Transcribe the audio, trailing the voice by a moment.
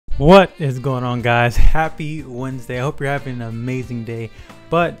What is going on, guys? Happy Wednesday. I hope you're having an amazing day,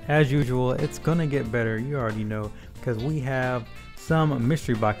 but as usual it's gonna get better. You already know, because we have some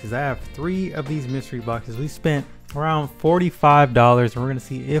mystery boxes. I have 3 of these mystery boxes. We spent around $45 and we're gonna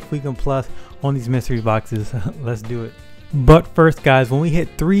see if we can plus on these mystery boxes. Let's do it. But first, guys, when we hit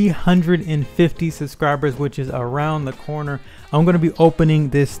 350 subscribers, which is around the corner, I'm going to be opening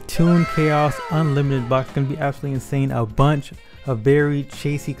this Toon Chaos Unlimited box. It's going to be absolutely insane. A bunch of very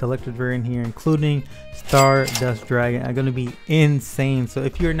chasey collectors are in here, including Stardust Dragon. I'm going to be insane. So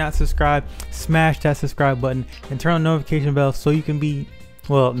if you're not subscribed, smash that subscribe button and turn on the notification bell so you can be,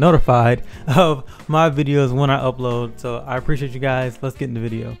 well, notified of my videos when I upload. So I appreciate you guys. Let's get in the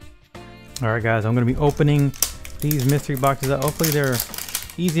video. All right, guys, I'm going to be opening these mystery boxes. Hopefully they're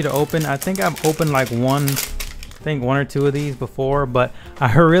easy to open. I think I've opened like one or two of these before, but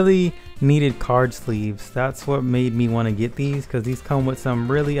I really needed card sleeves. That's what made me want to get these, because these come with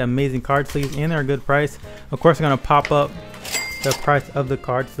some really amazing card sleeves and they're a good price. Of course, I'm going to pop up the price of the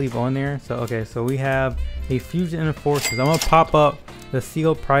card sleeve on there. So okay, so we have a Fusion Enforcers. I'm going to pop up the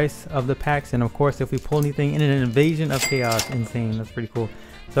sealed price of the packs, and of course if we pull anything in an Invasion of Chaos, insane. That's pretty cool.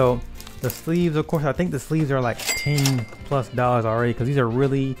 So the sleeves, of course, I think the sleeves are like $10+ already, because these are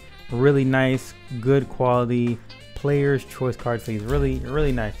really nice, good quality player's choice card sleeves.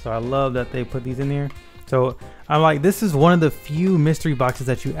 Really nice. So I love that they put these in there. So I'm like, this is one of the few mystery boxes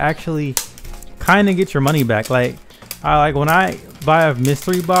that you actually kind of get your money back. Like when I buy a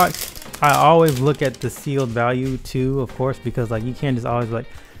mystery box, I always look at the sealed value too, of course, because like you can't just always, like,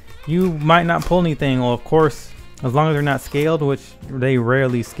 you might not pull anything. Well, of course, as long as they're not scaled, which they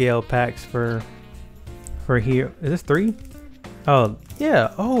rarely scale packs for here. Is this 3? Oh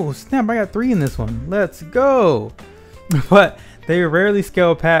yeah. Oh snap, I got 3 in this one. Let's go. But they rarely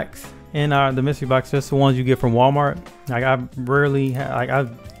scale packs in the mystery box, just the ones you get from Walmart. Like I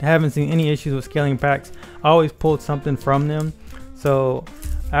haven't seen any issues with scaling packs. I always pulled something from them. So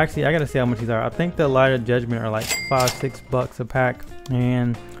actually I gotta see how much these are. I think the Light of Judgment are like $5-6 a pack,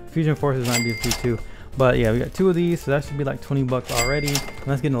 and Fusion Forces might be free too. But yeah, we got 2 of these, so that should be like $20 already.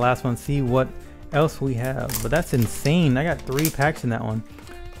 Let's get in the last one, see what else we have. But that's insane. I got 3 packs in that one.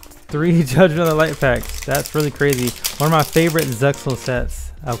 3 Judgment of the Light packs. That's really crazy. One of my favorite Zexal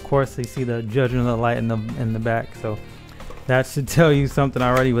sets. Of course, you see the Judgment of the Light in the back, so that should tell you something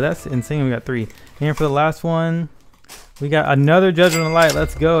already. But that's insane. We got 3. And for the last one, we got another Judgment of the Light.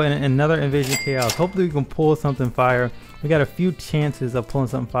 Let's go. And another Invasion of Chaos. Hopefully we can pull something fire. We got a few chances of pulling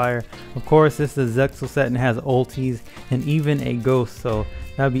something fire. Of course, this is a Zexal set and has ultis and even a ghost, so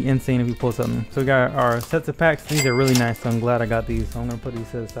that'd be insane if we pull something. So we got our sets of packs. These are really nice, so I'm glad I got these. So I'm gonna put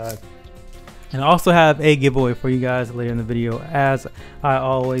these to the side. And I also have a giveaway for you guys later in the video, as I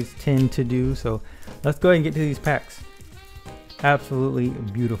always tend to do. So let's go ahead and get to these packs. Absolutely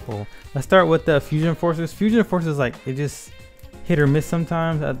beautiful. Let's start with the Fusion Forces. Fusion Forces, like, it just hit or miss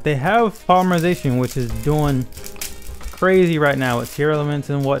sometimes. They have polymerization, which is doing crazy right now with tier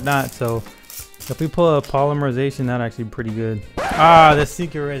elements and whatnot. So if we pull a polymerization, that's actually pretty good. Ah, the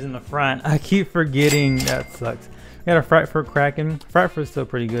secret is in the front. I keep forgetting. That sucks. We got a Frightful Kraken. Frightful is still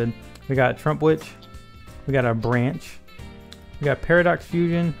pretty good. We got Trump Witch. We got a Branch. We got Paradox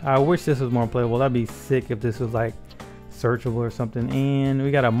Fusion. I wish this was more playable. That'd be sick if this was like searchable or something. And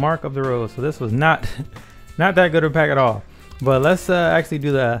we got a Mark of the Rose. So this was not that good of a pack at all. But let's actually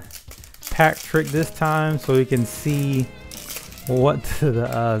do the pack trick this time so we can see what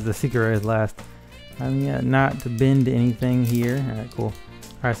the secret is last. I mean, yeah, not to bend anything here. All right, cool. All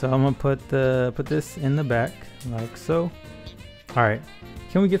right, so I'm gonna put this in the back like so. All right,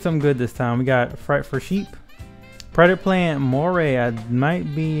 can we get something good this time? We got Fright for Sheep, Predator Plant, Moray. This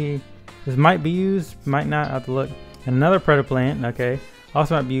might be used, might not. I have to look. Another Predator Plant. Okay,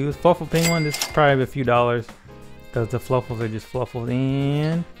 also might be used. Fluffle Penguin. This is probably a few dollars because the fluffles are just fluffles.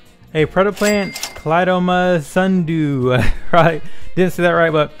 And a Predator Plant, Kaleidoma Sundew. Right, didn't say that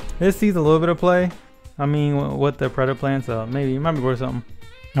right, but this sees a little bit of play. I mean, with the Predator Plant, so maybe it might be worth something.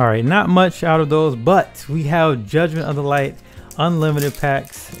 All right, not much out of those, but we have Judgment of the Light Unlimited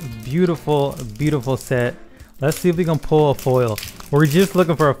packs. Beautiful set. Let's see if we can pull a foil. We're just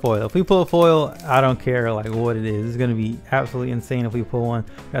looking for a foil. If we pull a foil, I don't care like what it is. It's gonna be absolutely insane if we pull one.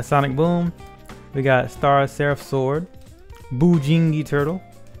 We got Sonic Boom. We got Star Seraph Sword, Bujingi Turtle.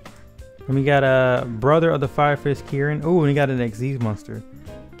 And we got a Brother of the Firefish Kieran. Oh, and we got an Xyz monster.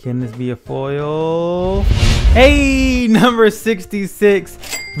 Can this be a foil? Hey, number 66,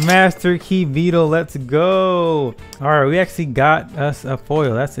 Master Key Beetle. Let's go. All right, we actually got us a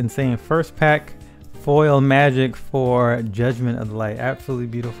foil. That's insane. First pack foil magic for Judgment of the Light. Absolutely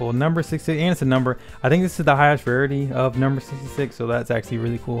beautiful. Number 66, and it's a number. I think this is the highest rarity of number 66, so that's actually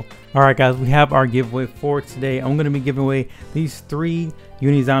really cool. All right, guys, we have our giveaway for today. I'm going to be giving away these 3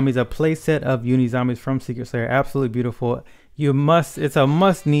 Uni Zombies, a playset of Uni Zombies from Secret Slayer. Absolutely beautiful. It's a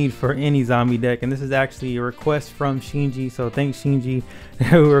must need for any zombie deck, and this is actually a request from Shinji, so thanks Shinji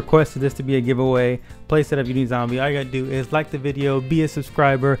who requested this to be a giveaway playset of Uni Zombie. All you gotta do is like the video, be a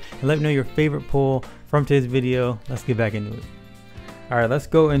subscriber, and let me know your favorite pull from today's video. Let's get back into it. All right, let's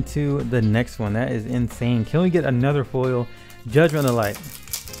go into the next one. That is insane. Can we get another foil? Judgment of the Light,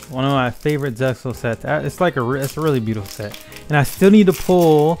 one of my favorite Zexal sets. It's like it's a really beautiful set, and I still need to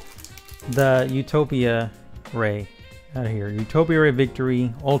pull the Utopia Ray out of here. Utopia Ray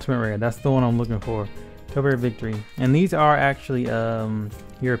Victory Ultimate Rare. That's the one I'm looking for. Utopia Ray Victory. And these are actually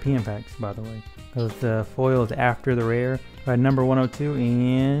European packs, by the way, because the foil is after the rare. By number 102,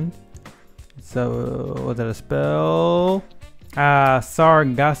 and so was that a spell?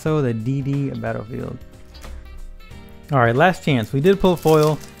 Sargasso, the DD Battlefield. All right, last chance. We did pull a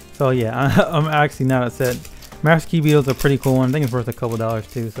foil, so yeah, I'm actually not upset. Master Key Beetle's a pretty cool one. I think it's worth a couple dollars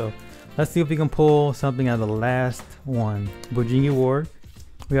too. So let's see if we can pull something out of the last one. Bujingi Ward.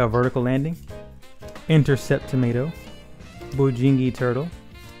 We got Vertical Landing. Intercept Tomato. Bujingi Turtle.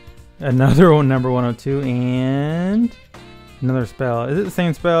 Another one, number 102. And another spell. Is it the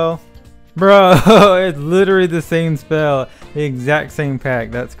same spell? Bro, it's literally the same spell. The exact same pack.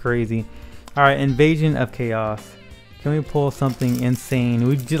 That's crazy. Alright, Invasion of Chaos. Can we pull something insane?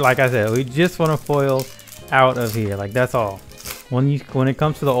 Like I said, we just want to foil out of here. Like, that's all. When it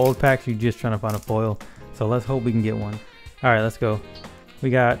comes to the old packs, you're just trying to find a foil. So let's hope we can get one. All right, let's go. We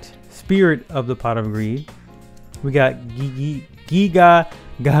got Spirit of the Pot of Greed. We got Giga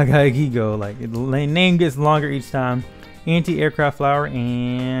Gigo. Like, the name gets longer each time. Anti-Aircraft Flower,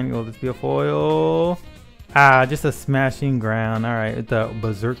 and will this be a foil? Just a Smashing Ground. All right, the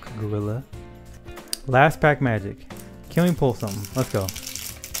Berserk Gorilla. Last pack magic. Can we pull something? Let's go.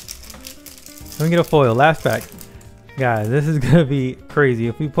 Let me get a foil. Last pack. Guys, this is gonna be crazy.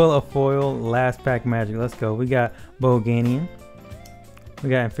 If we pull a foil last pack magic, let's go. We got Boganian. We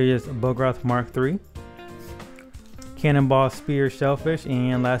got Amphibious Bogroth Mark III. Cannonball Spear Shellfish,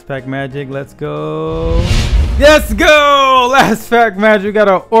 and last pack magic. Let's go. Let's go! Last pack magic. We got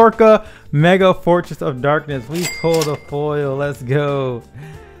an Orca Mega Fortress of Darkness. We pulled a foil. Let's go.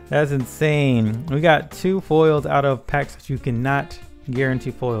 That's insane. We got 2 foils out of packs that you cannot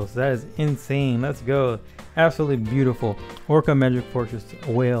guarantee foils. That is insane. Let's go. Absolutely beautiful. Orca Magic Fortress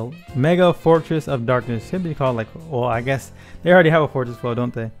Whale Mega Fortress of Darkness. Should be called, like, well, I guess they already have a fortress foil,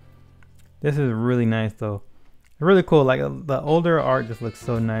 don't they? This is really nice though. Really cool. Like, the older art just looks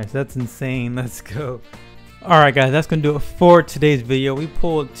so nice. That's insane. Let's go. Alright guys, that's gonna do it for today's video. We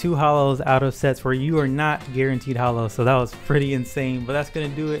pulled 2 holos out of sets where you are not guaranteed holos, so that was pretty insane. But that's gonna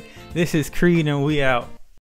do it. This is Creed, and we out.